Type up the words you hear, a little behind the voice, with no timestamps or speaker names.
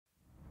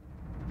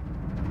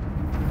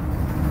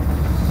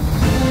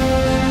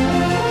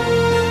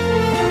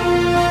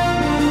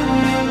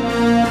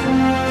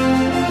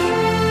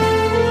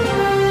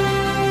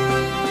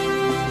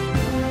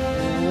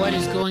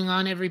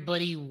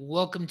everybody.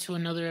 Welcome to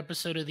another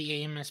episode of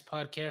the AMS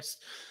podcast.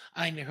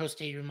 I'm your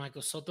host, Adrian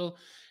Michael Soto,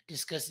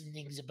 discussing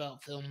things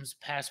about films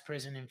past,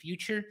 present, and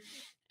future.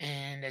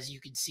 And as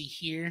you can see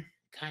here,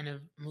 kind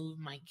of move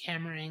my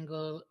camera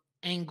angle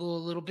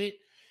a little bit,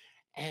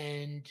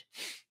 and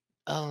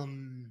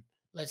um,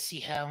 let's see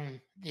how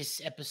this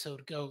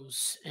episode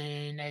goes.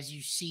 And as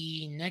you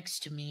see next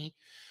to me,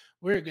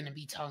 we're going to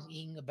be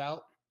talking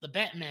about the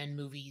Batman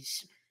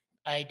movies.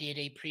 I did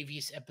a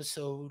previous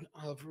episode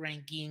of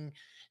ranking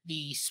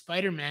the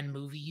Spider Man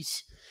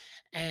movies.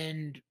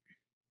 And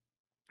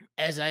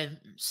as I've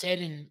said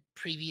in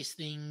previous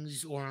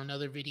things or on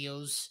other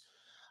videos,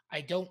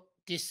 I don't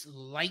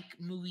dislike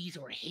movies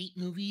or hate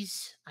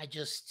movies. I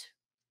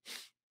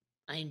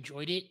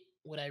enjoyed it.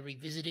 Would I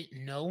revisit it?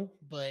 No,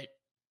 but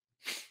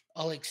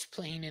I'll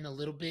explain in a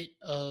little bit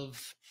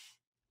of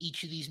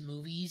each of these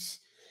movies.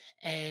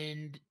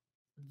 And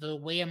the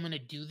way I'm going to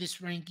do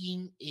this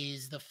ranking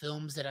is the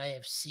films that I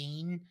have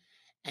seen.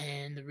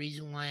 And the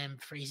reason why I'm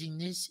phrasing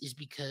this is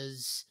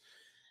because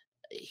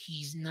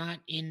he's not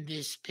in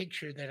this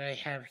picture that I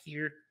have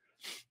here.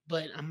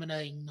 But I'm going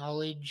to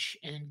acknowledge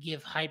and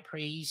give high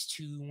praise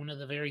to one of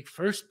the very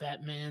first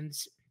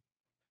Batmans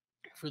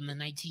from the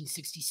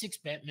 1966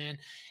 Batman,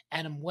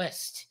 Adam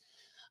West.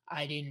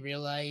 I didn't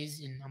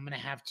realize, and I'm going to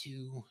have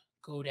to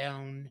go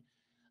down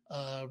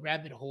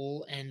rabbit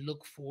hole and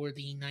look for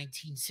the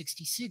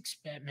 1966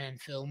 Batman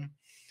film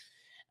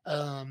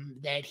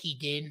that he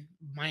did,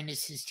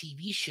 minus his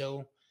TV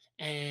show.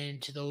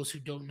 And to those who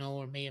don't know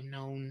or may have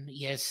known,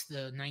 yes,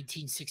 the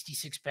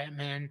 1966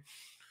 Batman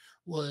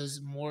was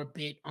more a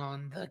bit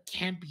on the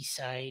campy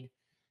side,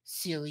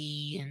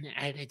 silly and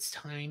at its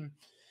time,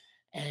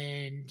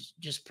 and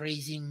just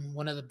praising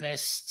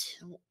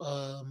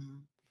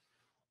um,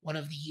 one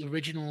of the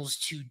originals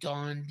to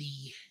don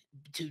the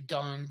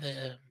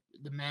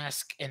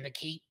mask and the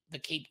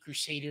Cape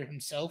Crusader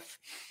himself.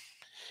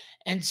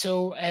 And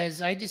so,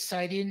 as I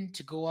decided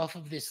to go off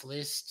of this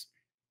list,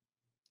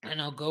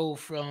 and I'll go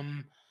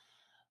from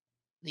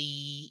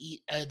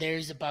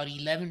there's about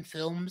 11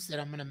 films that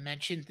I'm going to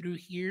mention through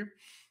here,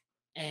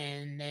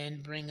 and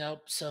then bring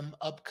up some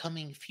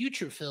upcoming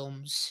future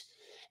films.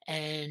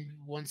 And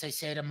once I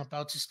said I'm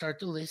about to start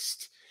the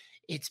list,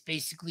 it's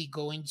basically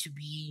going to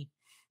be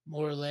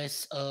more or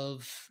less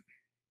of,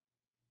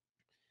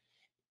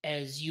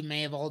 as you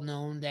may have all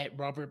known, that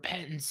Robert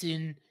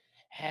Pattinson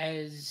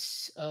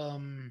has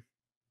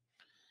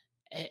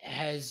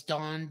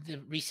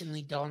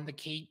recently donned the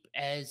cape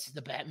as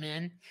the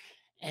Batman,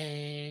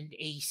 and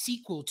a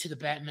sequel to the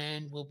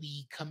Batman will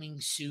be coming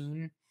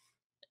soon.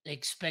 The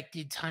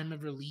expected time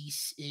of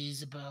release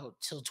is about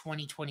till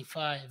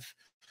 2025,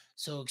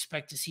 so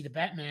expect to see the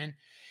Batman.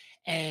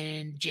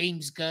 And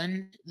James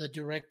Gunn, the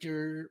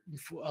director,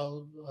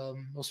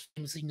 most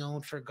famously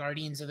known for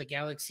Guardians of the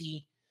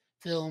Galaxy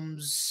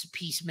films,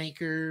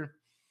 Peacemaker,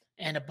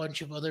 and a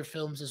bunch of other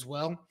films as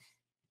well.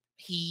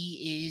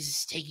 He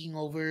is taking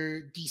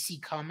over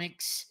DC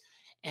Comics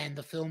and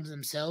the films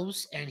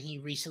themselves, and he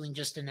recently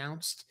just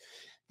announced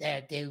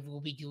that they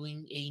will be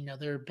doing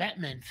another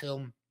Batman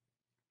film,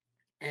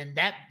 and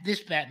that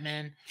this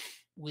Batman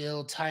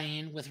will tie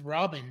in with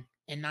Robin,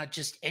 and not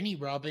just any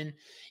Robin.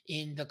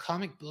 In the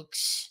comic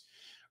books,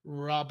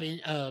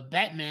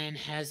 Batman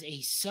has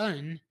a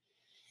son,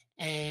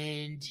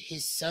 and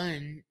his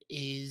son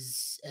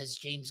is, as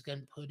James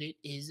Gunn put it,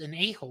 is an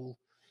a-hole,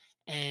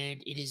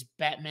 and it is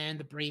Batman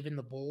the Brave and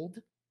the Bold.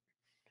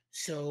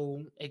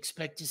 So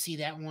expect to see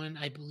that one,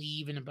 I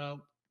believe, in about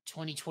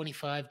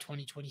 2025,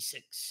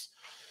 2026.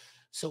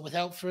 So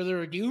without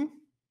further ado,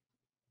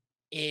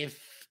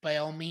 if by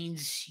all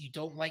means you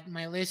don't like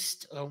my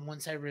list,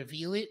 once I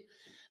reveal it,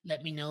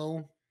 let me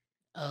know.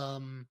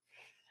 Um,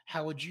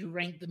 how would you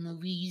rank the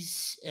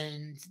movies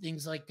and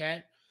things like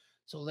that?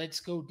 So let's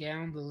go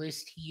down the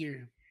list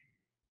here.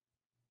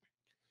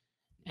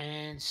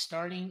 And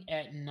starting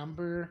at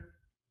number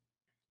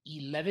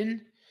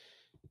 11,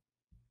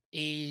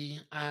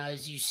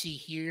 as you see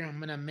here, I'm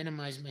going to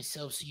minimize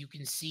myself so you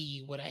can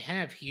see what I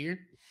have here.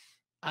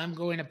 I'm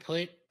going to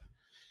put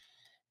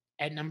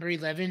at number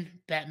 11,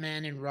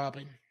 Batman and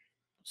Robin,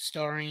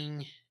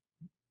 starring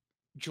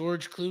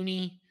George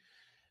Clooney,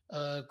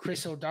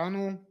 Chris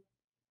O'Donnell.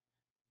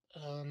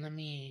 Let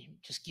me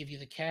just give you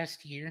the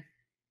cast here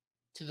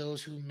to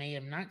those who may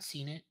have not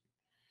seen it.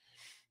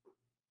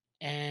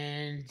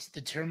 And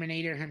the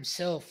Terminator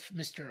himself,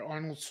 Mr.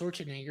 Arnold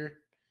Schwarzenegger,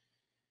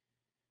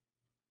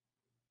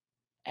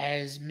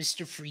 as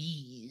Mr.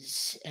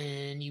 Freeze.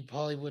 And you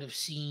probably would have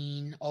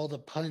seen all the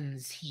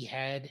puns he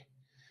had.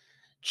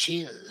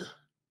 Chill.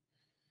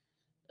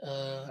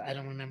 I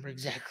don't remember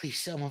exactly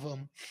some of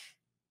them.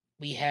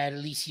 We had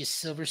Alicia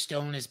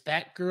Silverstone as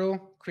Batgirl,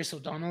 Chris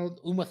O'Donnell,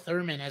 Uma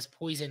Thurman as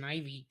Poison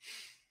Ivy.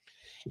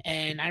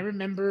 And I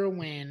remember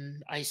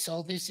when I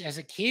saw this as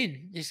a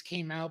kid. This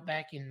came out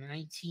back in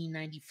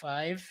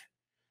 1995,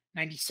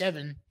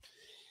 97.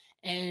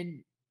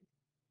 And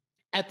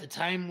at the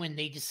time when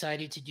they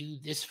decided to do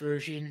this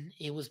version,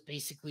 it was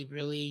basically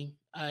really,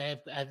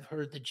 I've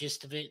heard the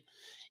gist of it,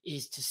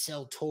 is to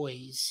sell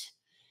toys.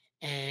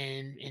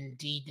 And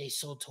indeed, they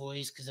sold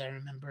toys because I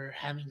remember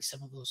having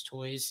some of those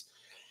toys.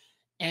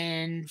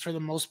 And for the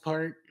most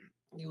part,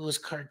 it was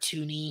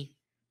cartoony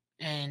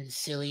and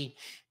silly.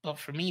 But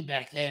for me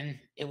back then,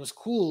 it was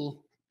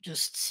cool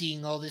just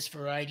seeing all this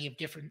variety of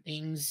different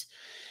things.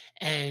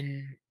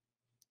 And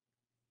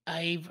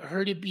I've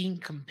heard it being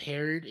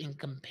compared in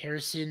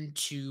comparison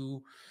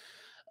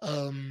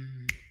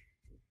um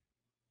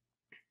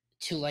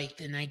to like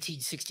the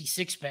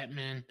 1966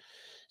 Batman.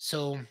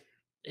 So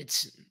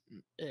it's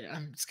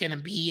it's gonna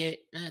be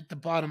at the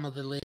bottom of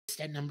the list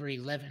at number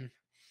 11.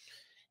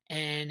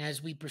 And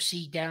as we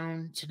proceed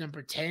down to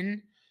number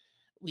 10,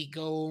 we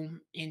go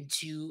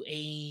into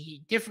a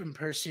different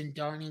person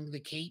donning the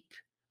cape.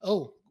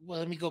 Oh, well,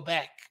 let me go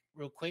back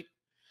real quick.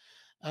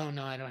 Oh,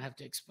 no, I don't have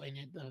to explain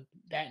it. The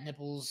bat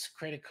nipples,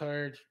 credit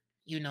card.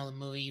 You know the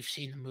movie. You've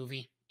seen the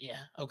movie.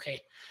 Yeah.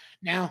 Okay.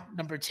 Now,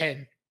 number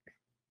 10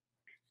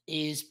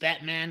 is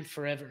Batman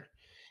Forever.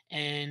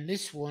 And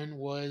this one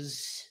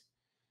was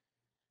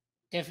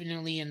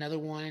definitely another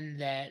one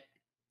that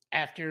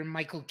after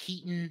Michael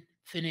Keaton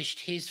finished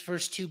his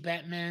first two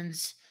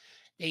Batmans,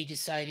 they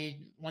decided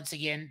once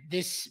again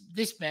this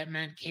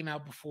Batman came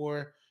out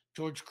before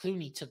George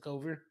Clooney took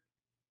over,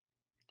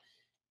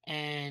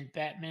 and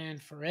Batman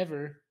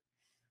Forever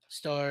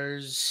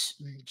stars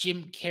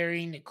Jim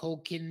Carrey,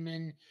 Nicole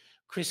Kidman,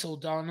 Chris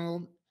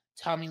O'Donnell,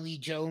 Tommy Lee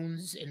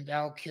Jones, and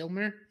Val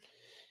Kilmer.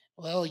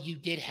 Well, you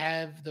did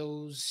have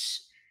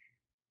those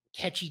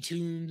catchy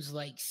tunes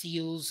like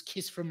Seal's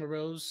Kiss from a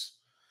Rose.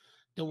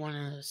 Don't want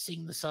to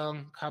sing the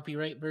song,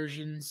 copyright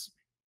versions.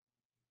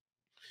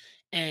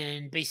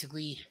 And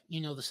basically,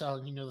 you know the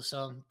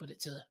song, but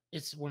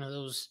it's one of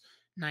those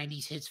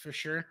 90s hits for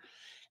sure.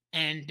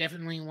 And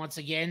definitely once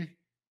again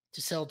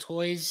to sell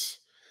toys.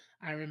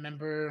 I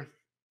remember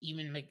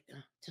even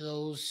to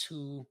those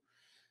who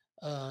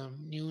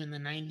knew in the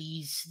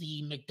 90s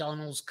the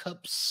McDonald's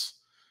cups.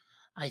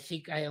 I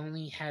think I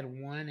only had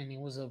one, and it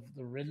was of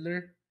the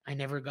Riddler. I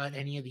never got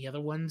any of the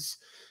other ones.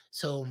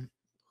 So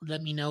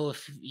let me know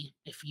if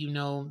you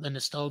know the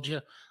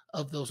nostalgia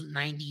of those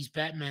 90s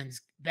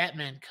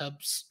Batman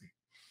cups,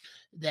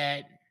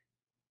 that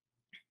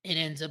it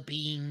ends up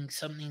being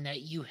something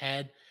that you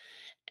had.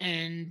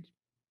 And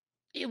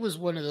it was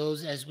one of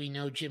those, as we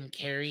know, Jim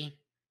Carrey,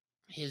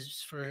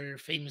 his for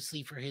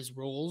famously for his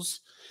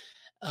roles.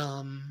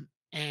 And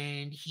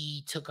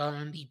he took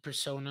on the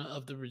persona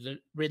of the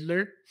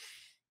Riddler,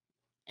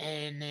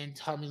 and then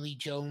Tommy Lee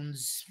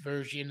Jones'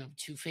 version of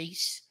Two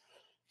Face.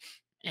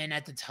 And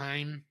at the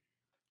time,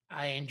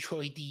 I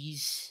enjoyed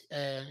these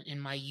in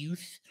my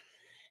youth,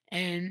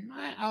 and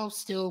I'll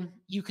still,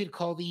 you could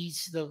call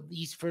these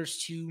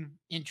first two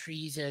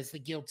entries as the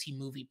guilty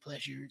movie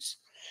pleasures.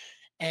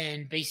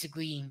 And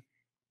basically,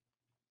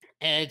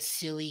 it's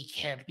silly,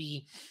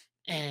 campy,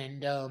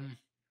 and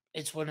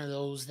it's one of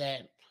those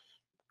that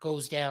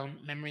goes down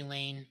memory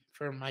lane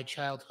for my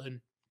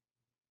childhood.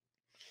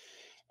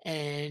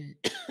 And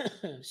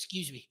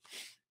excuse me.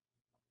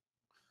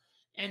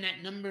 And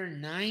at number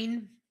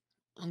 9,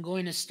 I'm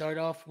going to start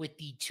off with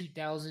the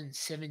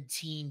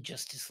 2017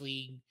 Justice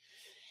League.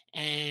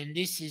 And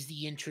this is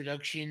the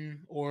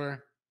introduction,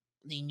 or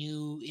the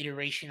new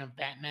iteration of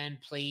Batman,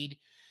 played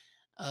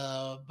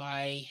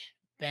by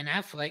Ben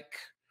Affleck,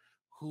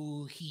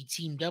 who he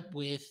teamed up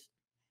with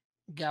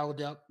Gal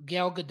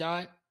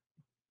Gadot,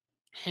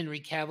 Henry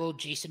Cavill,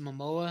 Jason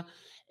Momoa,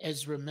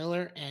 Ezra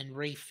Miller, and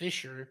Ray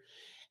Fisher.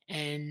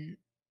 And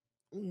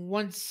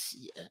once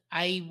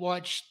I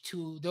watched,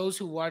 to those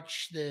who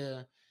watch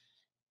the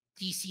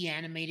DC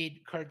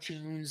animated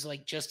cartoons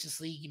like Justice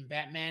League and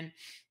Batman,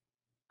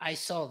 I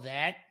saw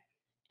that.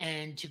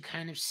 And to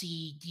kind of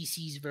see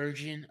DC's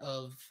version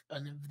of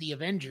the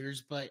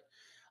Avengers, but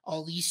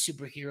all these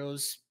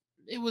superheroes,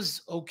 it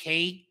was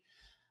okay.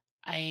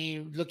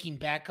 I Looking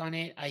back on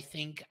it, I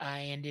think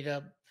I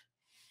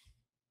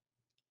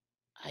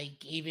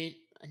gave it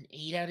an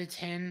 8 out of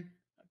 10.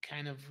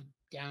 Kind of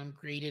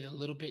downgraded a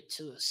little bit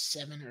to a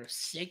 7 or a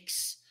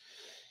 6.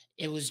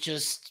 It was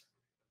just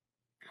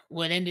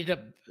what ended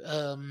up,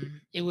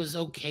 it was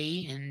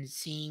okay. And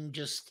seeing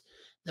just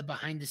the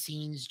behind the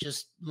scenes,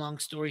 just long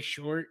story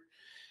short,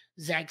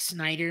 Zack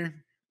Snyder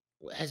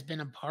has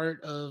been a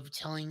part of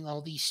telling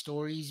all these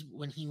stories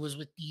when he was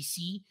with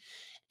DC.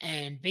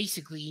 And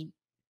basically,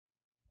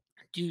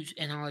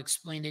 and I'll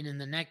explain it in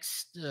the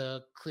next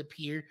clip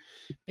here.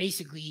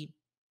 Basically,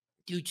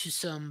 due to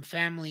some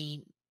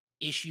family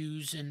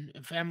issues and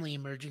a family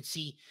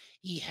emergency,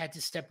 he had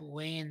to step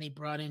away, and they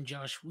brought in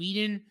Josh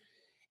Whedon.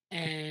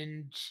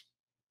 And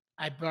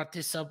I brought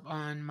this up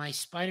on my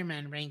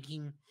Spider-Man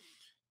ranking.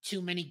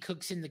 Too many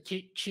cooks in the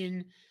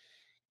kitchen,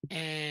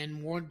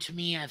 and more to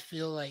me, I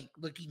feel like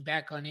looking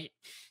back on it,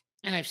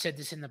 and I've said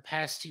this in the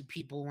past to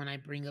people when I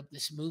bring up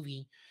this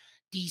movie,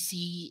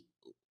 DC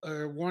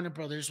or Warner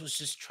Brothers was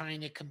just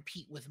trying to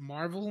compete with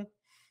Marvel,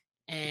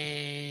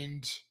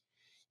 and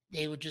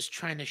they were just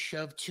trying to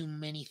shove too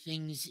many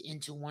things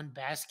into one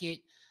basket,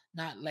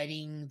 not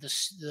letting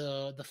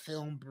the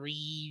film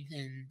breathe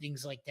and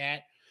things like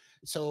that.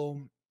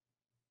 So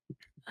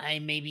I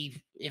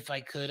maybe, if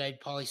I could, I'd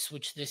probably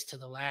switch this to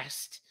the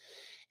last,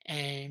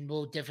 and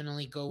we'll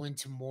definitely go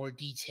into more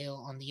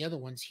detail on the other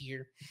ones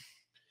here.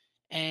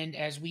 And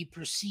as we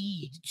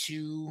proceed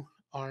to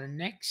our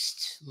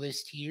next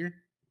list here,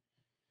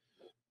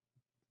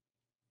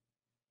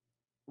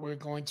 we're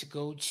going to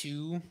go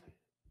to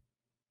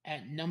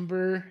at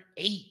number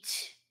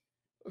 8.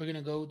 We're going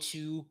to go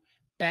to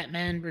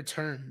Batman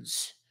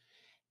Returns.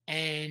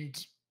 And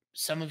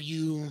some of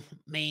you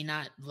may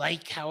not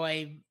like how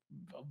I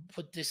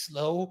put this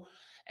low,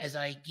 as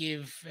I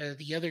give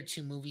the other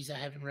two movies I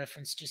haven't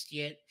referenced just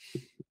yet.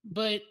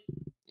 But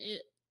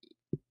it,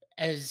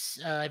 as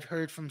I've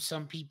heard from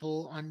some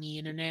people on the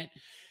internet,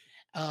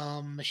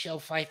 Michelle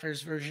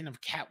Pfeiffer's version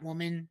of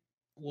Catwoman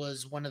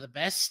was one of the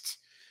best.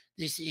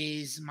 This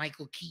is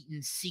Michael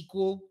Keaton's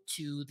sequel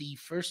to the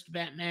first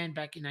Batman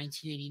back in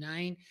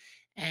 1989,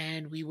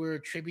 and we were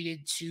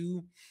attributed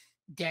to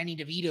Danny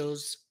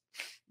DeVito's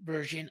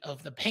version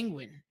of the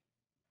Penguin.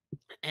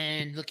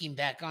 And looking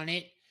back on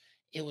it,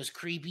 it was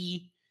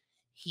creepy.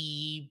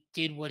 He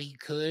did what he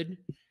could,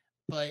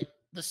 but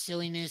the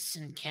silliness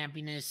and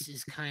campiness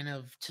is kind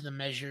of to the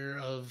measure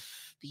of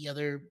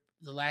the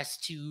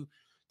last two,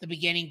 the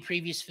beginning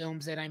previous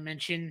films that I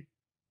mentioned,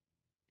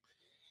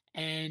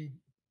 and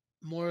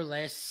more or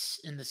less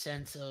in the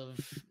sense of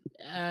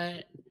uh,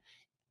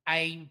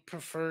 I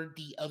preferred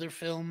the other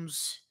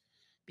films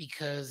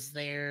because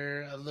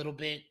they're a little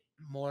bit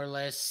more or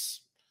less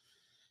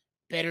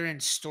better in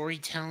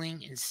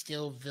storytelling and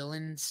still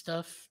villain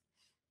stuff.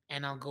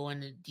 And I'll go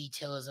into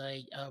detail as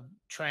I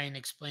try and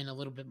explain a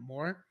little bit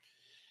more.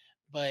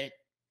 But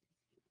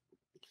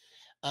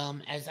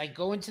as I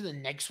go into the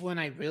next one,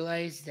 I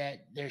realize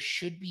that there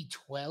should be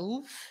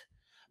 12,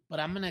 but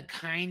I'm going to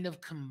kind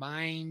of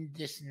combine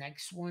this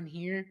next one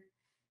here.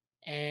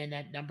 And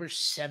at number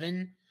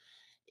 7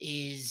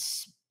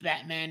 is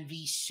Batman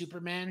v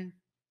Superman.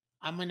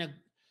 I'm going to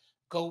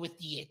go with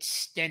the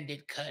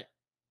extended cut.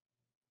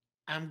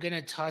 I'm going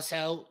to toss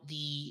out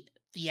the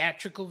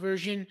theatrical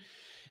version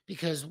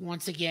because,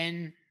 once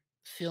again,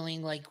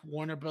 feeling like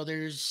Warner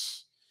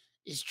Brothers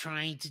is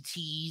trying to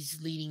tease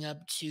leading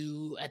up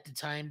to, at the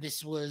time,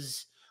 this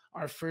was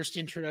our first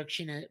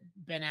introduction at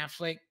Ben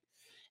Affleck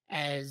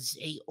as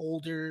a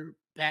older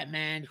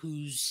Batman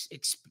who's,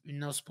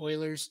 no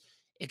spoilers,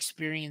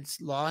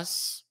 experienced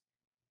loss.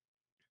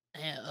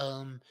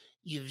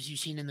 You've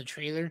seen in the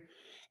trailer,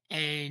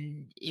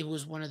 and it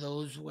was one of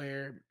those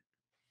where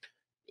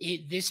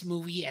this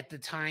movie at the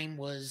time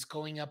was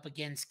going up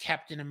against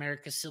Captain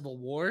America Civil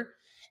War,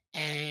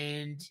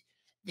 and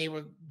they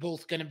were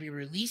both going to be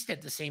released at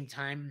the same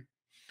time.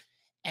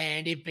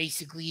 And it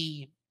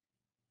basically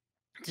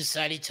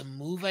decided to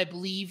move, I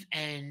believe,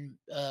 and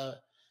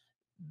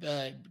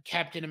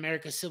Captain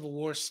America Civil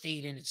War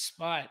stayed in its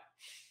spot.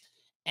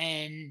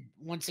 And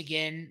once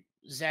again,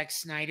 Zack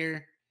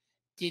Snyder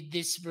did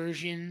this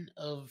version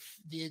of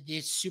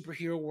this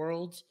superhero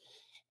world,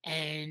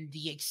 and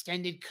the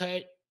extended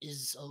cut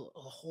is a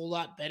whole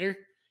lot better.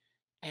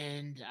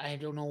 And I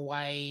don't know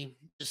why.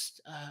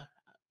 Just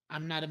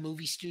I'm not a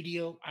movie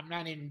studio. I'm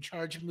not in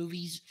charge of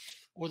movies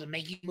or the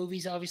making of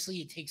movies. Obviously,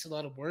 it takes a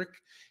lot of work,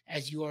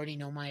 as you already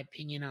know my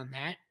opinion on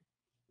that.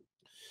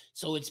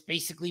 So it's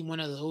basically one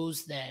of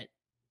those that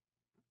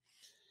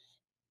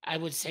I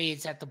would say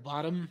it's at the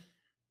bottom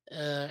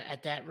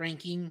at that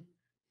ranking.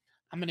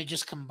 I'm going to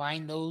just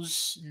combine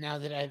those now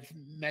that I've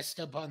messed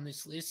up on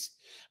this list.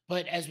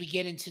 But as we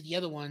get into the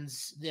other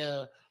ones,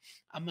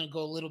 I'm going to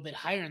go a little bit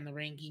higher in the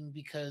ranking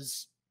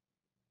because,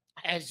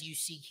 as you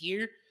see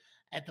here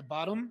at the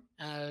bottom,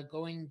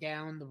 going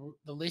down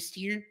the list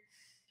here,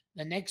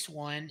 the next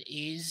one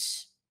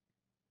is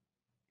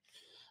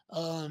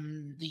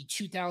the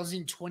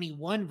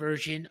 2021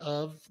 version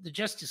of the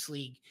Justice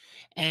League,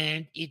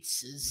 and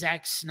it's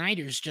Zack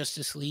Snyder's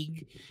Justice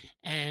League.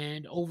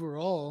 And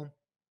overall,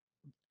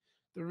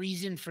 the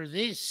reason for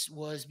this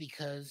was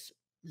because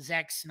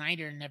Zack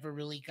Snyder never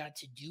really got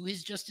to do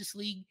his Justice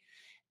League.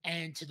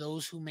 And to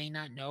those who may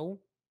not know,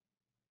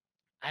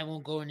 I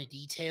won't go into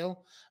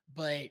detail,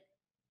 but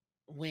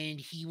when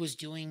he was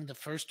doing the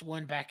first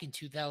one back in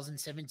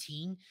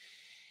 2017,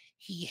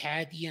 he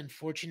had the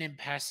unfortunate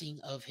passing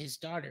of his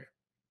daughter.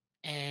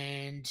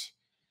 And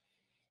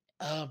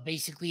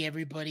basically,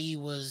 everybody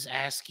was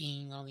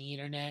asking on the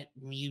internet,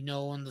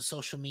 on the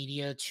social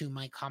media, to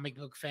my comic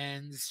book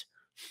fans,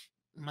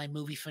 my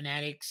movie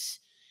fanatics,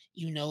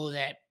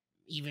 that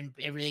even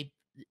every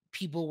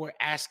people were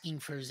asking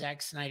for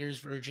Zack Snyder's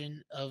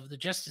version of the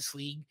Justice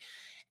League.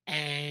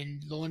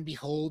 And lo and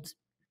behold,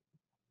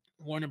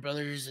 Warner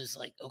Brothers is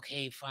like,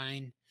 okay,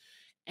 fine.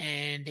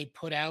 And they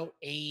put out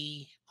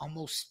a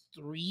almost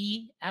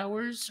 3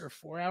 hours or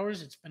 4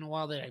 hours. It's been a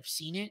while that I've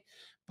seen it,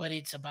 but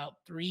it's about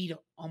 3 to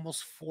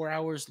almost 4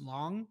 hours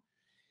long.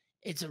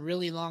 It's a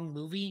really long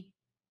movie.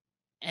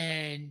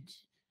 And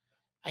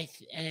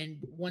and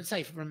once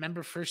I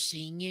remember first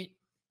seeing it,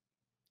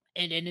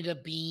 it ended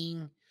up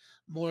being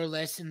more or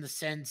less in the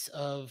sense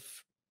of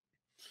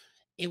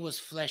it was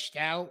fleshed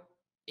out.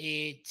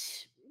 You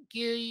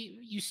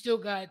still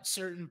got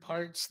certain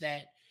parts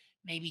that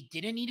maybe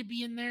didn't need to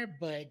be in there,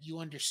 but you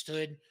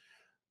understood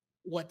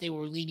what they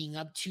were leading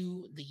up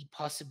to, the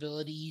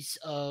possibilities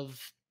of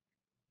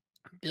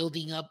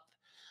building up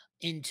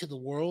into the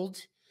world.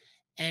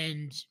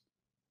 And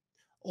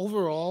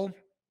overall,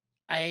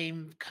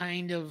 I'm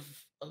kind of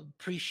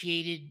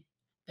appreciated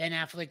Ben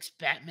Affleck's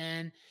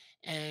Batman,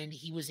 and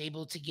he was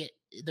able to get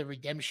the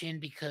redemption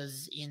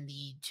because in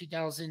the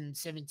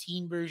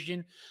 2017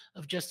 version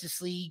of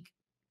Justice League,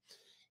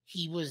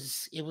 it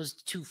was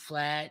too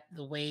flat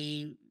the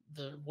way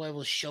the what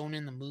was shown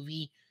in the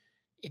movie.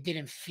 It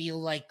didn't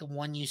feel like the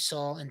one you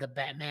saw in the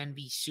Batman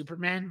v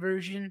Superman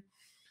version.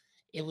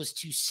 It was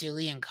too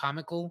silly and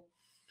comical.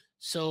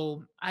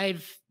 So I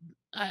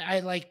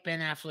like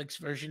Ben Affleck's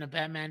version of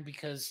Batman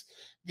because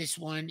this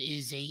one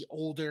is a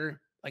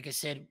older, like I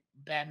said,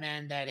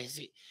 Batman that has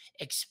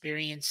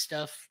experienced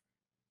stuff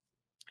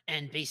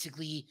and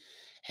basically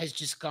has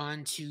just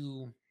gone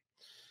to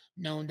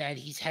known that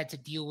he's had to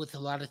deal with a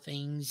lot of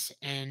things,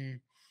 and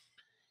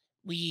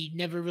we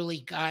never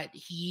really got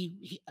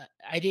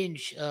I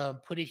didn't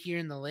put it here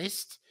in the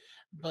list,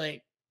 but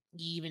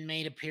he even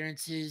made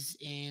appearances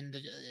in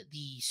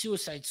the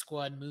Suicide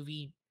Squad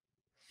movie,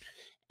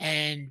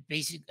 and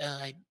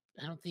I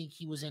don't think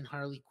he was in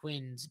Harley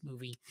Quinn's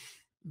movie,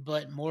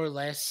 but more or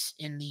less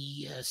in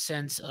the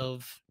sense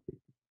of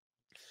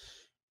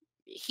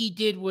he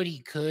did what he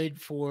could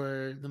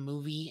for the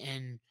movie,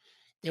 and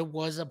there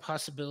was a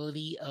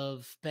possibility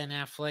of Ben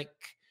Affleck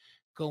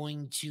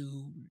going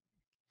to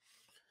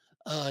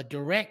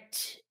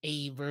direct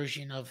a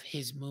version of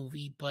his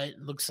movie, but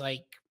looks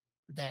like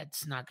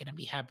that's not going to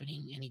be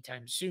happening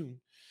anytime soon.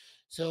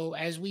 So,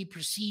 as we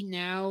proceed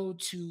now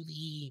to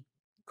the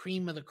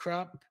cream of the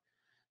crop,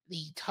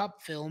 the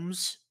top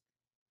films,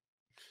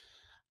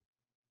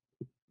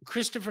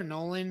 Christopher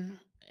Nolan,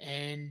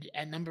 and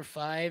at number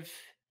five,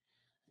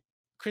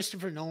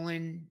 Christopher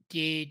Nolan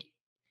did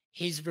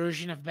his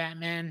version of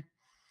Batman,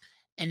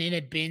 and it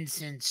had been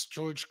since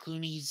George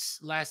Clooney's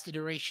last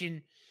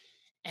iteration.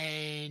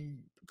 And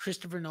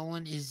Christopher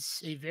Nolan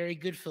is a very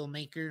good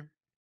filmmaker.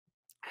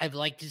 I've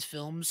liked his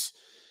films.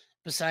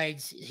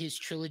 Besides his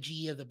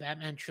trilogy of the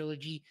Batman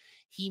trilogy,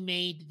 he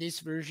made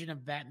this version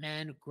of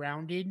Batman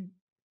grounded,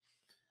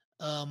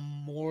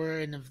 more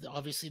in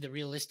obviously the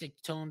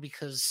realistic tone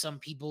because some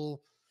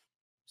people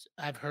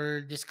I've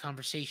heard this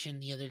conversation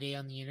the other day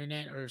on the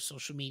internet or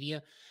social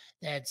media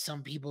that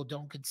some people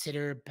don't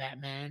consider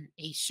Batman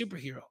a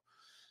superhero.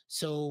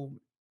 So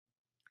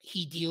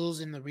he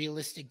deals in the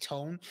realistic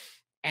tone,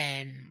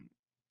 and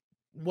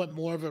what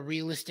more of a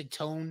realistic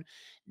tone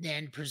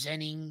than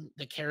presenting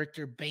the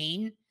character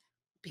Bane,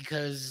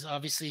 because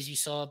obviously as you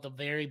saw at the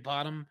very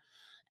bottom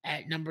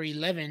at number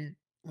 11,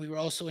 we were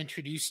also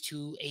introduced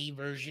to a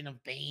version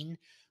of Bane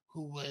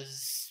who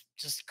was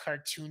just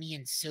cartoony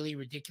and silly,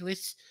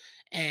 ridiculous.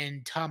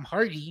 And Tom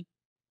Hardy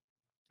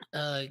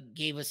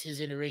gave us his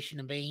iteration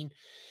of Bane.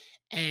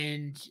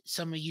 And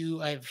some of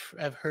you I've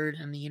heard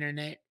on the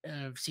internet,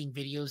 I've seen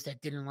videos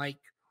that didn't like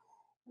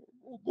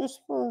this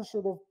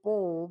version of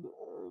Bane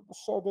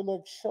sounded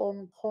like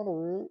Sean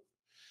Connery.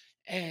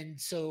 And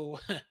so,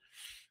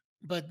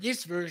 but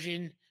this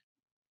version,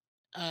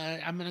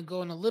 I'm going to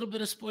go in a little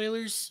bit of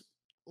spoilers.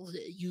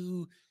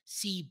 You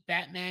see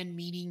Batman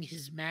meeting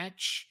his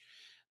match,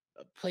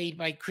 played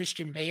by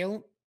Christian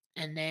Bale,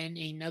 and then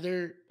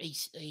another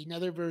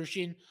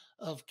version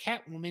of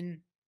Catwoman,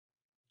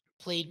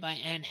 played by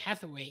Anne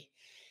Hathaway.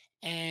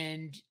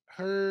 And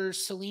her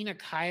Selena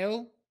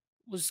Kyle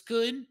was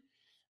good,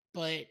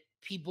 but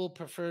people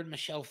preferred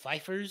Michelle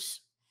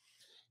Pfeiffer's.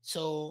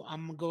 So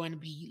I'm going to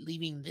be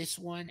leaving this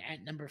one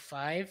at number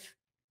five.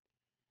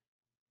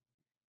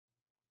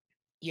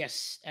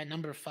 Yes, at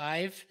number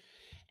five.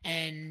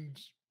 And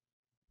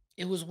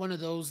it was one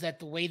of those that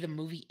the way the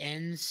movie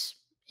ends,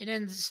 it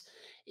ends,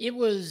 it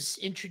was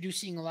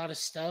introducing a lot of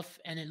stuff,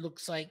 and it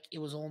looks like it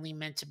was only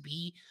meant to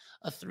be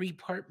a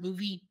three-part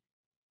movie.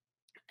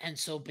 And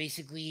so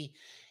basically,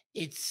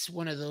 it's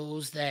one of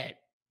those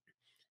that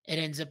it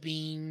ends up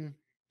being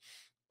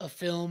a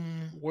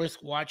film worth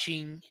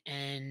watching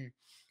and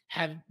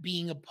have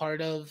being a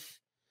part of.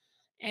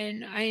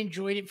 And I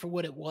enjoyed it for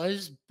what it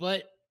was,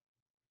 but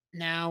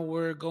now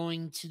we're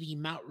going to the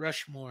Mount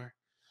Rushmore,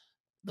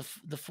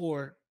 the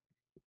four.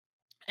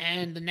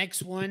 And the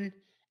next one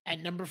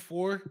at number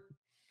four,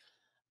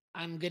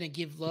 I'm going to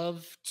give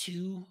love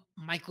to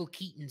Michael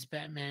Keaton's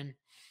Batman.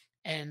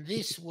 And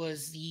this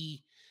was the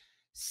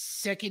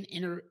second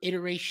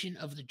iteration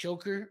of the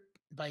Joker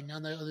by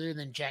none other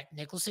than Jack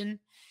Nicholson.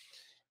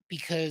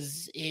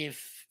 Because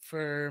if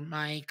for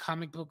my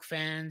comic book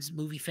fans,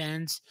 movie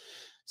fans,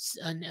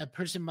 a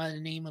person by the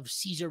name of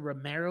Cesar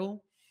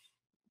Romero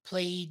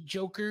played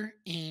Joker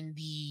in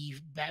the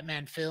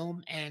Batman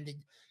film and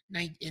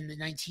in the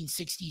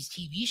 1960s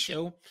TV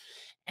show.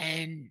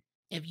 And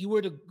if you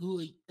were to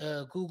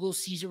Google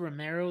Cesar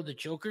Romero, the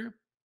Joker,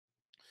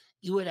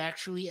 you would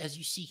actually, as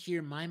you see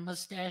here, my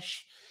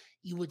mustache,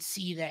 you would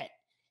see that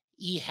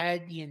he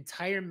had the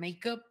entire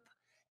makeup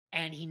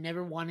and he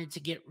never wanted to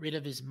get rid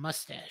of his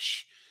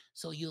mustache.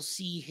 So you'll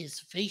see his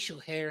facial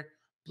hair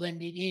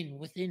blended in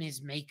within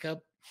his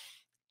makeup,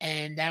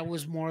 and that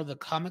was more the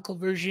comical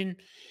version.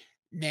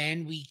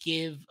 Then we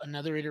give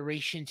another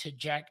iteration to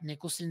Jack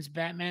Nicholson's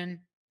Batman,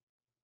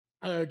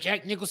 or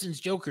Jack Nicholson's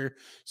Joker,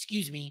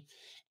 excuse me,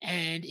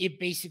 and it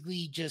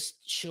basically just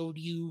showed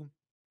you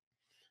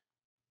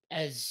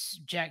as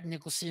Jack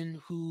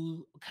Nicholson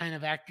who kind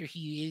of actor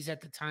he is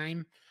at the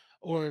time,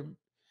 or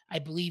I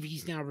believe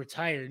he's now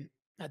retired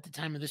at the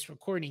time of this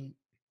recording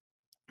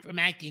from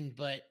acting,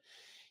 but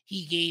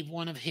he gave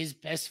one of his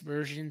best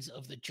versions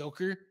of the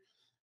Joker.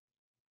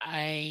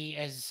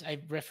 As I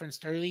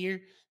referenced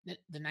earlier,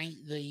 the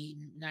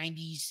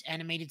 90s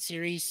animated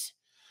series,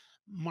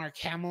 Mark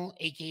Hamill,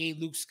 aka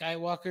Luke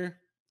Skywalker,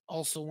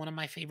 also one of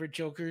my favorite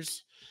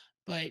Jokers.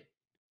 But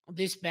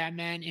this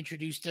Batman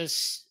introduced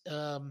us,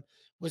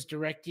 was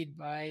directed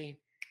by,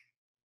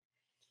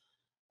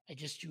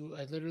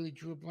 I literally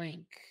drew a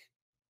blank.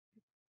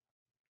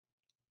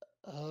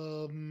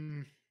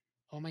 Um,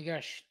 oh my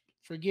gosh,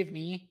 forgive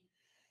me.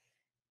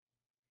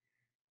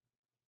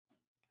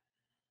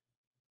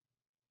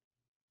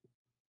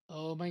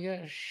 Oh my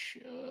gosh,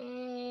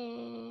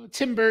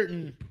 Tim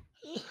Burton.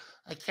 Ugh,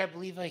 I can't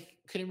believe I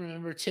couldn't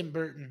remember Tim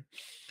Burton.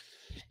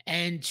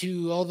 And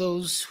to all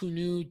those who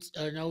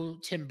know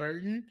Tim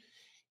Burton,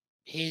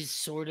 his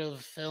sort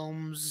of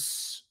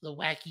films, the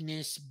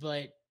wackiness,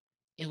 but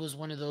it was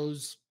one of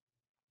those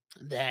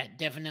that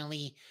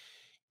definitely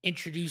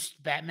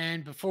introduced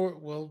Batman.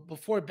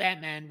 Before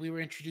Batman, we were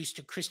introduced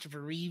to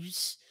Christopher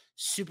Reeve's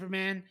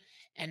Superman,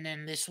 and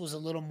then this was a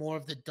little more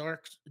of the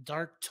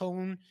dark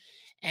tone.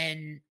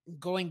 And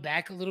going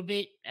back a little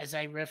bit, as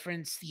I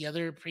referenced the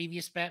other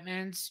previous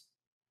Batmans,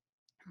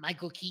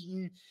 Michael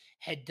Keaton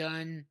had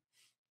done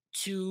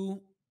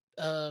two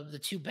the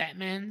two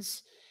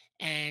Batmans,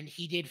 and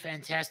he did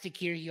fantastic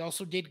here. He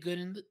also did good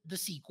in the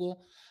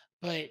sequel,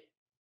 but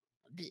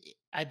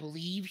I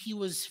believe he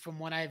was, from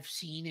what I've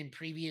seen in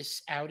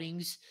previous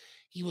outings,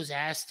 he was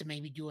asked to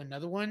maybe do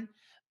another one,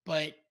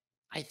 but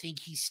I think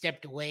he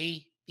stepped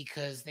away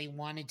because they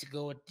wanted to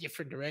go a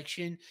different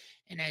direction.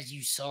 And as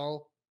you saw,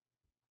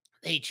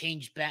 they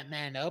changed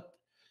Batman up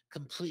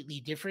completely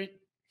different.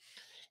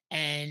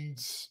 And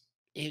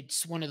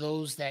it's one of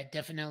those that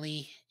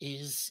definitely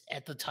is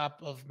at the top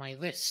of my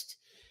list.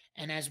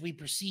 And as we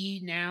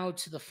proceed now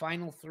to the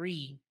final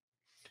three,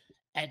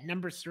 at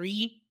number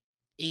three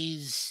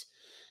is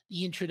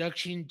the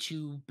introduction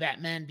to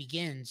Batman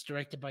Begins,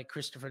 directed by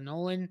Christopher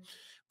Nolan,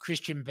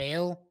 Christian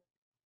Bale,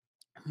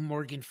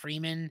 Morgan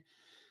Freeman.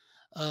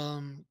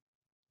 Um,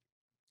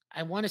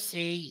 I want to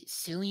say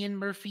Cillian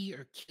Murphy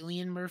or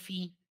Killian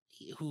Murphy,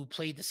 who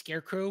played the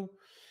Scarecrow,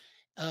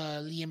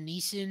 Liam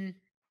Neeson,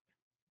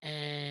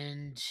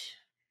 and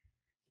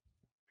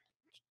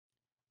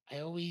I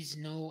always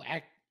know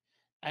act.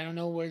 I don't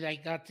know where I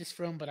got this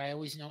from, but I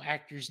always know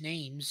actors'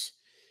 names.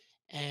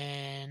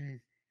 And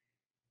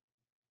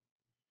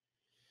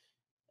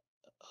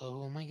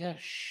oh my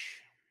gosh,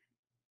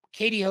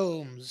 Katie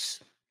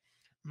Holmes,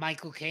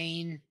 Michael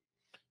Caine,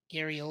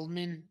 Gary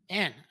Oldman.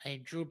 Man, I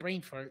drew a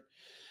brain fart.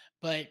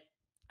 But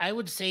I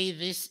would say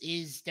this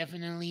is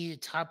definitely a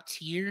top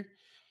tier.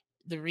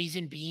 The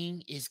reason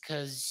being is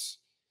because,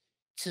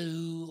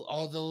 to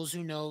all those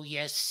who know,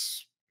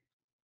 yes,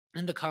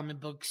 in the comic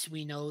books,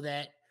 we know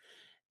that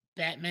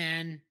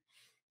Batman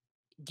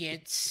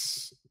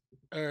gets,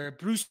 or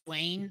Bruce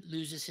Wayne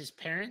loses his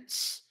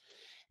parents,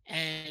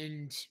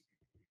 and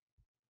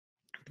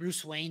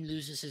Bruce Wayne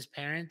loses his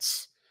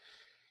parents,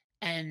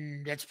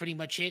 and that's pretty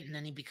much it. And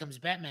then he becomes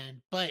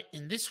Batman. But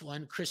in this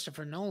one,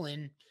 Christopher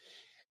Nolan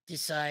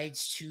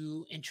decides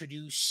to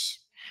introduce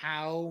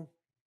how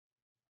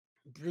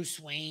Bruce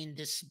Wayne,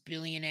 this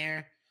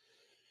billionaire,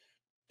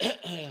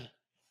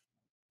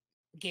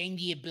 gained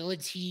the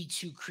ability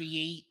to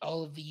create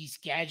all of these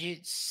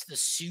gadgets, the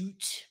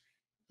suit,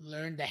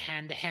 learn the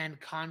hand to hand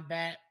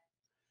combat,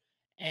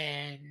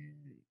 and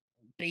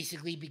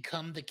basically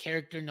become the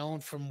character known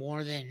for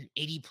more than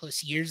 80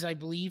 plus years, I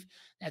believe.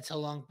 That's how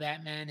long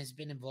Batman has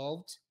been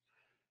involved.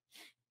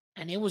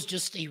 And it was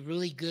just a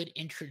really good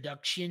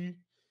introduction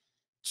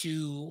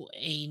to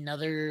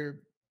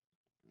another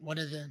one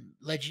of the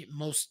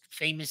most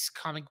famous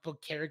comic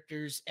book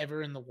characters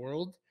ever in the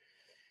world.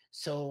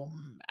 So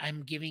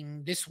I'm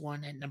giving this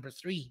one at number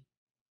three.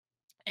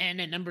 And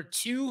at number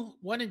two,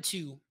 one and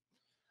two,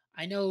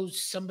 I know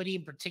somebody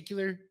in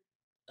particular,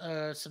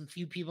 some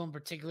few people in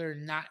particular,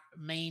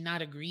 may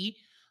not agree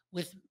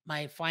with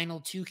my final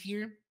two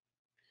here.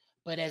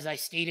 But as I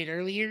stated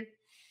earlier,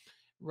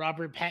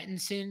 Robert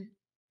Pattinson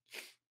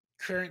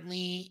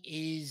currently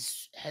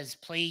has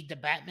played the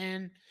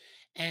Batman,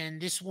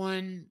 and this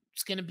one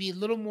is going to be a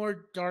little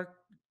more dark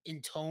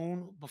in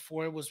tone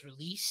before it was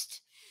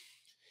released.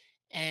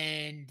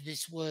 And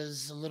this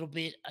was a little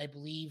bit, I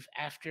believe,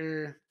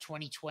 after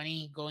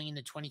 2020, going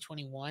into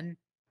 2021.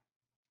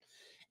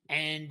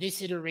 And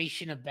this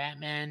iteration of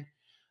Batman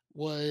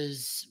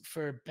was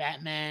for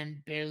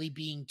Batman barely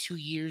being 2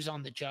 years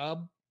on the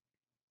job,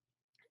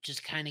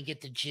 just kind of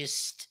get the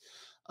gist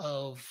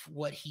of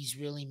what he's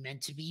really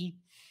meant to be.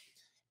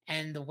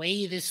 And the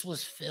way this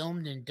was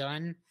filmed and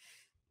done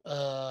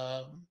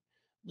Uh,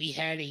 we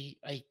had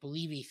I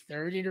believe, a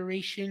third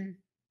iteration.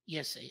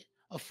 Yes,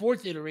 a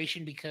fourth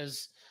iteration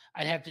because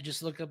I'd have to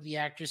just look up the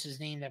actress's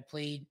name that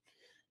played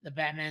the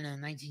Batman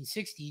in the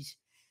 1960s.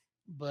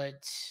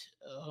 But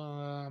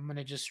I'm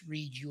gonna just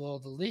read you all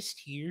the list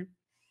here.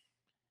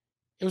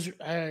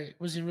 It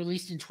was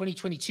released in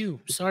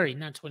 2022. Sorry,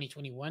 not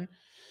 2021.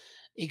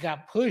 It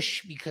got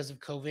pushed because of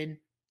COVID.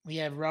 We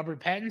have Robert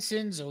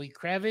Pattinson, Zoe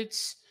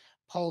Kravitz,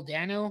 Paul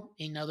Dano,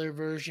 another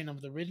version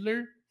of the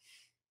Riddler,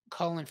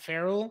 Colin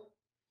Farrell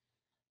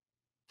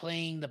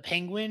playing the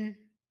Penguin,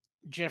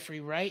 Jeffrey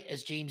Wright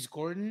as James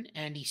Gordon,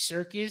 Andy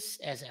Serkis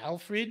as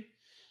Alfred,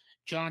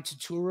 John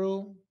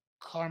Turturro,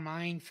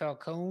 Carmine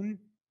Falcone.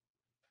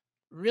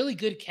 Really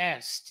good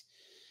cast.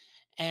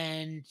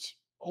 And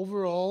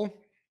overall,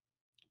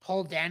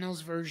 Paul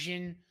Dano's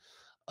version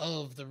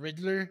of the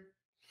Riddler,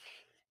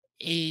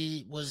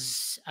 it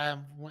was,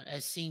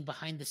 as seen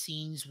behind the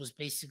scenes, was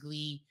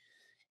basically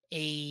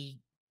a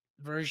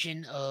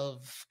version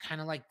of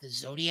kind of like the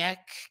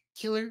Zodiac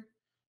killer,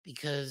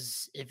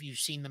 because if you've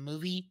seen the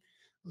movie,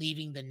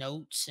 leaving the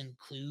notes and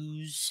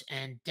clues,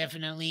 and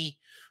definitely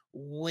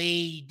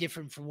way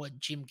different from what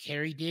Jim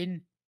Carrey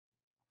did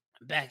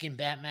back in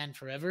Batman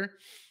Forever.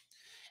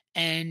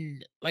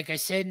 And like I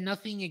said,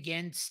 nothing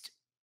against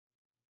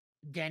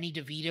Danny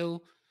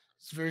DeVito's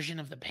version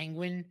of the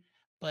Penguin,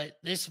 but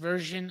this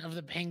version of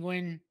the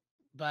Penguin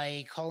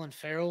by Colin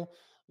Farrell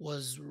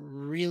was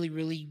really,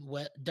 really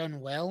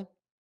done well.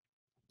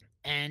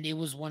 And it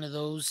was one of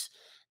those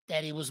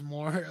that it was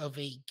more of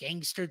a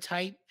gangster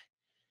type.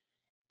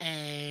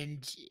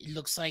 And it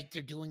looks like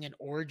they're doing an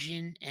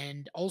origin,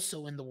 and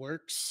also in the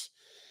works,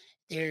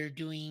 they're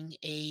doing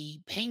a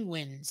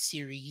Penguin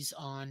series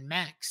on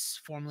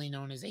Max, formerly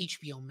known as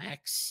HBO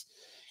Max.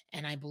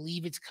 And I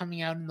believe it's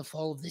coming out in the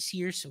fall of this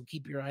year, so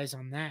keep your eyes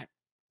on that.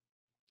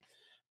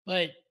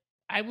 But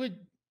I would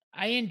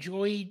I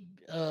enjoyed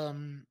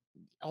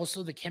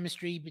also the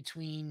chemistry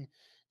between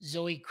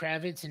Zoe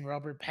Kravitz and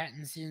Robert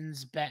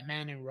Pattinson's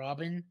Batman and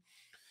Robin,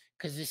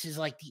 because this is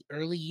like the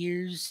early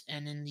years,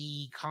 and in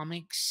the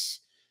comics,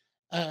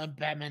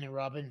 Batman and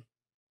Robin,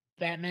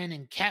 Batman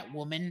and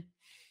Catwoman,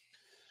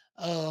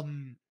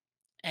 um,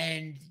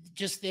 and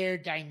just their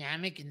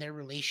dynamic and their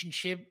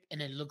relationship,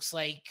 and it looks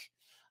like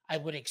I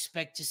would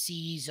expect to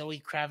see Zoe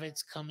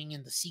Kravitz coming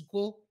in the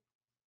sequel,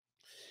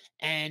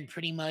 and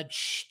pretty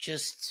much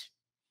just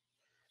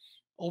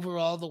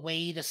overall the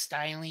way the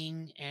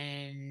styling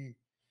and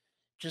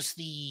just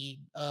the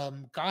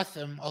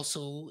Gotham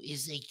also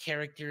is a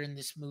character in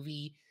this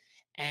movie,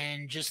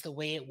 and just the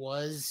way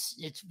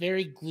it's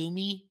very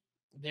gloomy,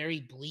 very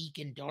bleak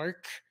and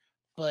dark,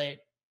 but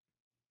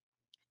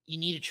you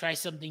need to try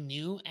something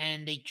new,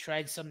 and they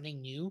tried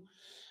something new.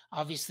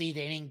 Obviously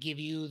they didn't give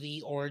you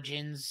the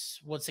origins.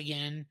 Once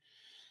again,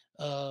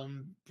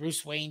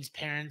 Bruce Wayne's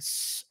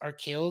parents are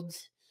killed.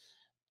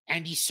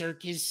 Andy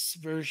Serkis'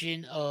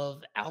 version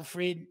of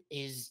Alfred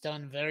is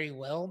done very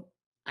well.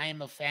 I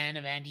am a fan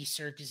of Andy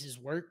Serkis's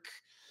work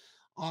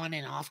on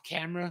and off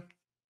camera.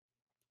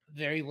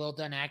 Very well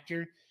done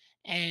actor.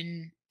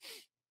 And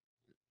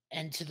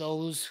to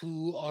those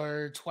who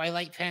are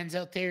Twilight fans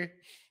out there,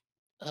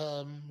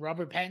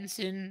 Robert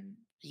Pattinson,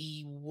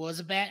 he was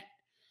a bat,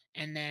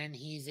 and then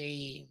he's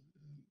a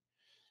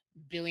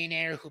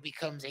billionaire who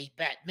becomes a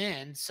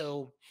Batman.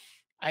 So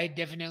I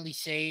definitely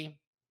say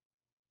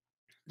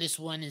this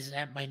one is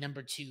at my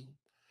number two.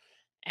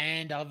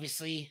 And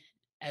obviously,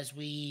 as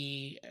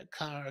we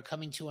are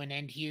coming to an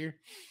end here,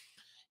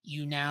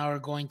 you now are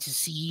going to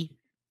see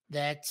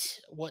that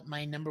what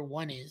my number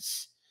one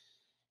is.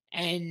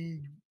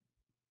 And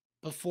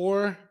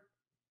before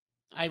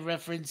I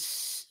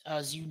reference,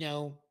 as you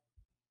know,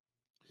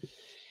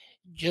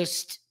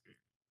 just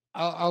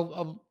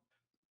I'll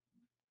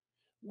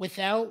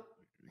without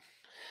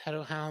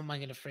how am I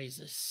going to phrase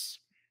this?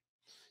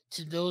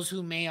 To those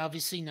who may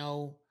obviously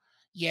know,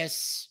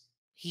 yes,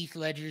 Heath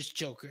Ledger's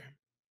Joker.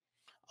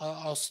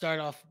 I'll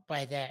start off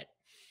by that.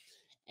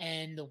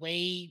 And the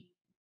way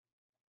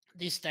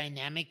this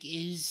dynamic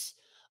is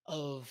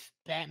of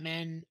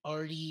Batman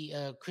already,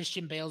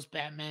 Christian Bale's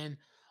Batman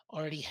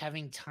already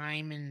having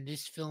time in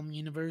this film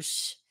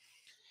universe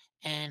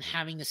and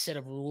having a set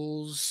of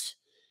rules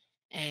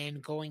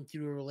and going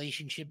through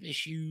relationship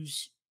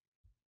issues,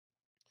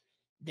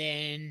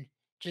 then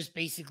just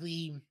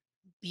basically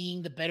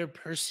being the better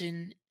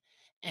person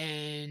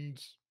and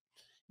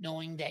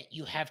knowing that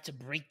you have to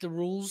break the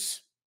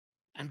rules.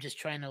 I'm just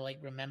trying to like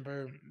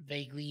remember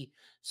vaguely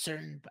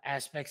certain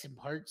aspects and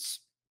parts.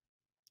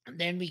 And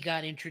then we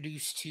got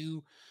introduced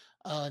to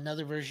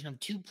another version of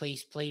Two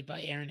Place played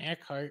by Aaron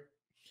Eckhart.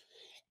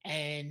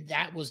 And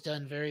that was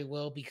done very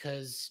well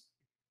because,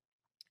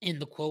 in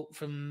the quote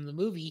from the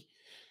movie,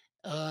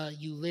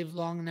 you live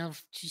long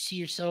enough to see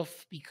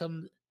yourself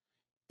become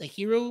the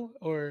hero,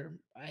 or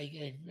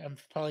I'm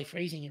probably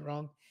phrasing it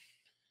wrong.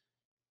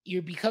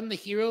 You become the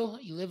hero,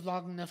 you live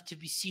long enough to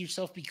see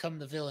yourself become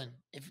the villain.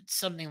 If it's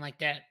something like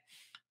that,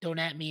 don't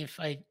at me if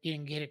I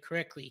didn't get it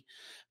correctly.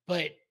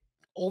 But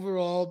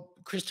overall,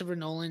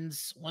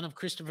 one of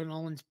Christopher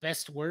Nolan's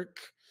best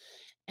work.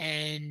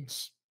 and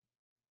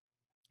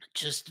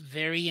just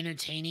very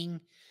entertaining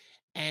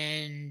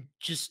and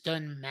just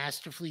done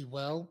masterfully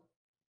well.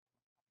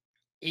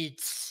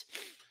 It's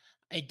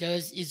it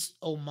does is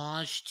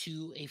homage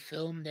to a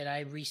film that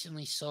I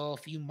recently saw a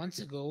few months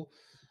ago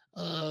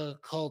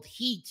called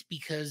Heat,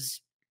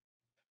 because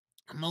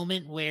a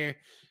moment where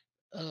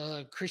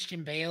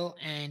Christian Bale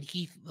and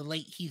the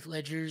late Heath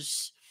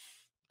Ledger's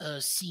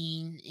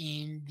scene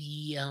in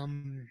the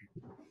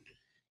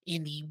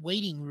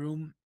waiting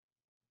room.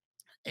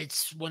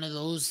 It's one of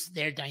those.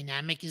 Their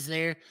dynamic is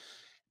there,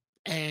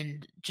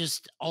 and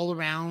just all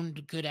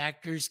around good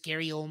actors.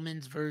 Gary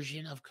Oldman's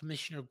version of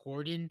Commissioner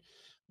Gordon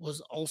was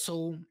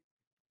also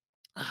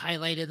a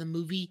highlight of the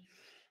movie,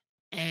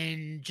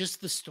 and just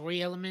the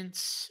story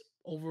elements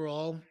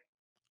overall.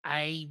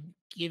 I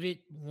give it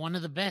one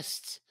of the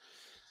best.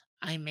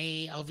 I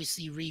may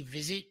obviously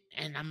revisit,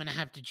 and I'm gonna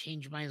have to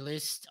change my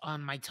list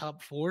on my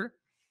top four,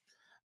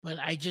 but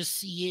I just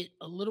see it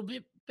a little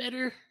bit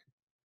better,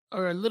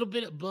 or a little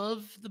bit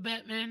above the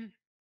Batman.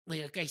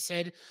 Like I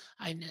said,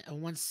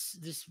 once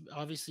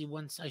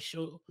I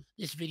show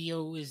this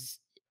video is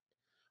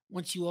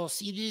once you all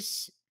see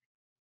this,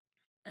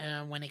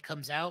 when it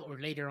comes out or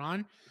later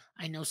on,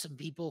 I know some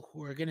people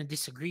who are gonna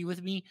disagree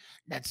with me.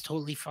 That's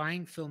totally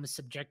fine. Film is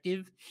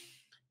subjective,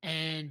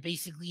 and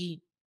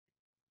basically,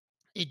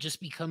 it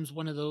just becomes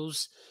one of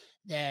those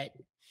that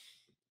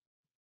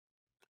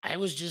I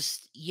was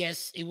just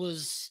yes, it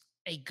was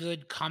a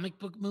good comic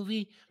book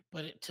movie,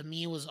 but to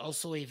me, it was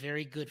also a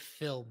very good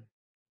film.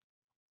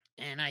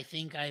 And I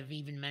think I've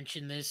even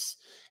mentioned this,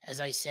 as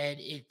I said,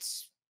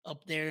 it's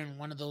up there in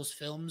one of those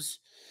films.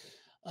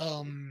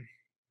 Um,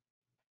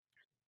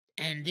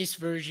 and this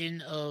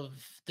version of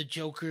the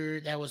Joker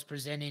that was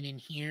presented in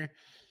here,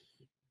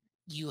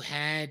 you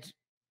had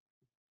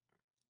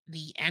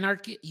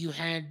you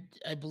had,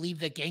 I believe,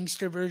 the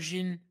gangster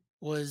version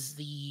was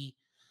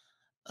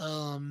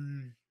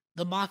um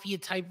the mafia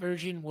type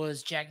version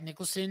was Jack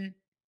Nicholson.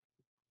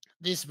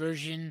 This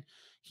version,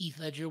 Heath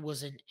Ledger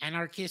was an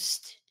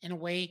anarchist in a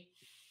way,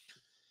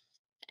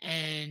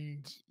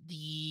 and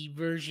the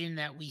version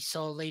that we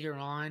saw later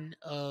on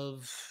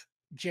of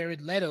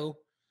Jared Leto,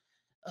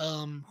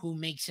 who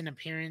makes an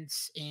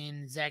appearance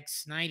in Zack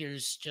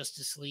Snyder's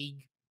Justice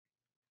League,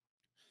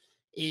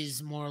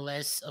 is more or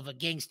less of a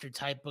gangster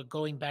type. But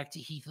going back to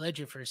Heath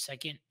Ledger for a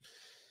second,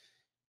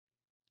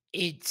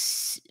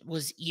 it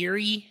was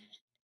eerie,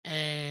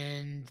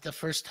 and the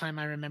first time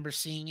I remember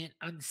seeing it,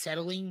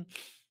 unsettling,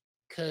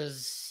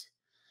 because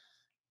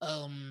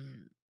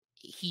um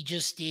he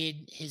just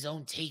did his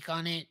own take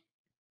on it,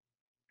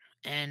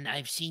 and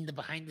I've seen the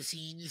behind the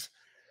scenes.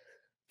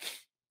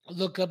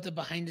 Look up the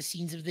behind the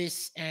scenes of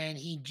this, and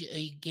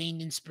he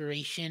gained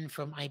inspiration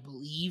from, I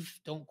believe,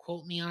 don't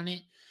quote me on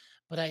it,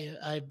 but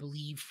I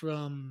believe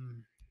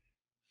from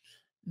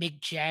Mick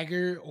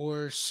Jagger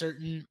or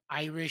certain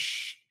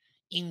Irish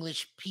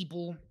English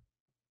people.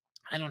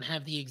 I don't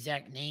have the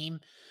exact name,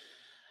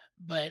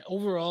 but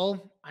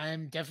overall,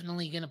 I'm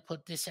definitely gonna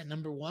put this at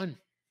number one.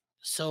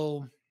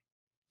 So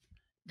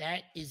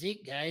that is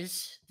it,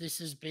 guys. This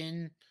has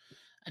been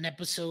an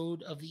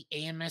episode of the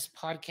AMS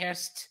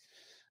podcast.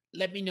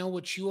 Let me know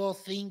what you all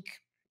think.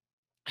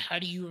 How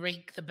do you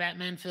rank the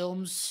Batman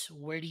films?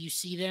 Where do you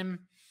see them?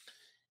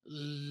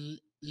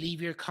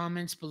 Leave your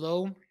comments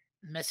below.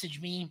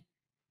 Message me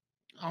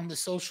on the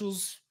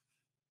socials.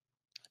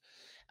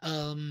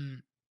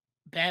 Um,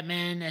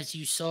 Batman, as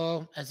you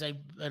saw, as I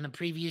in a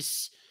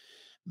previous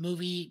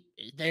movie,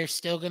 they're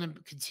still going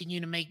to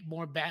continue to make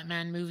more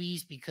Batman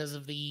movies because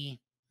of the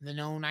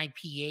known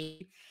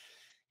IPA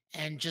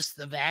and just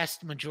the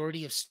vast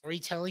majority of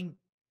storytelling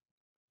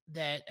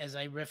that, as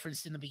I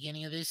referenced in the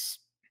beginning of this,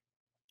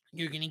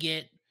 you're going to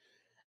get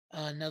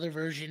another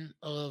version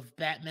of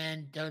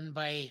Batman done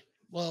by,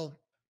 well,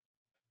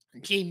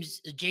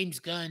 James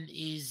Gunn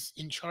is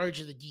in charge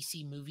of the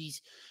DC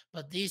movies,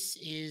 but this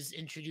is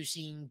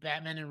introducing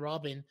Batman and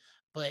Robin,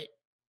 but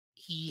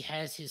he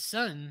has his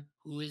son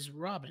who is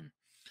Robin.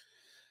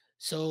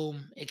 So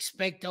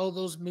expect all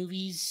those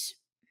movies.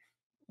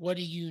 What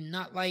do you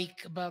not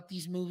like about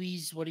these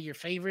movies? What are your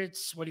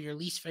favorites? What are your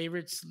least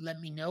favorites?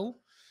 Let me know.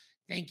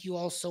 Thank you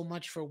all so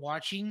much for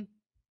watching.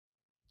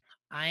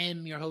 I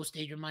am your host,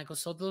 Adrian Michael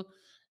Soto,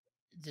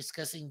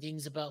 discussing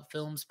things about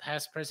films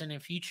past, present,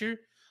 and future.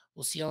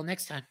 We'll see y'all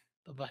next time.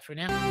 Bye bye for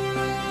now.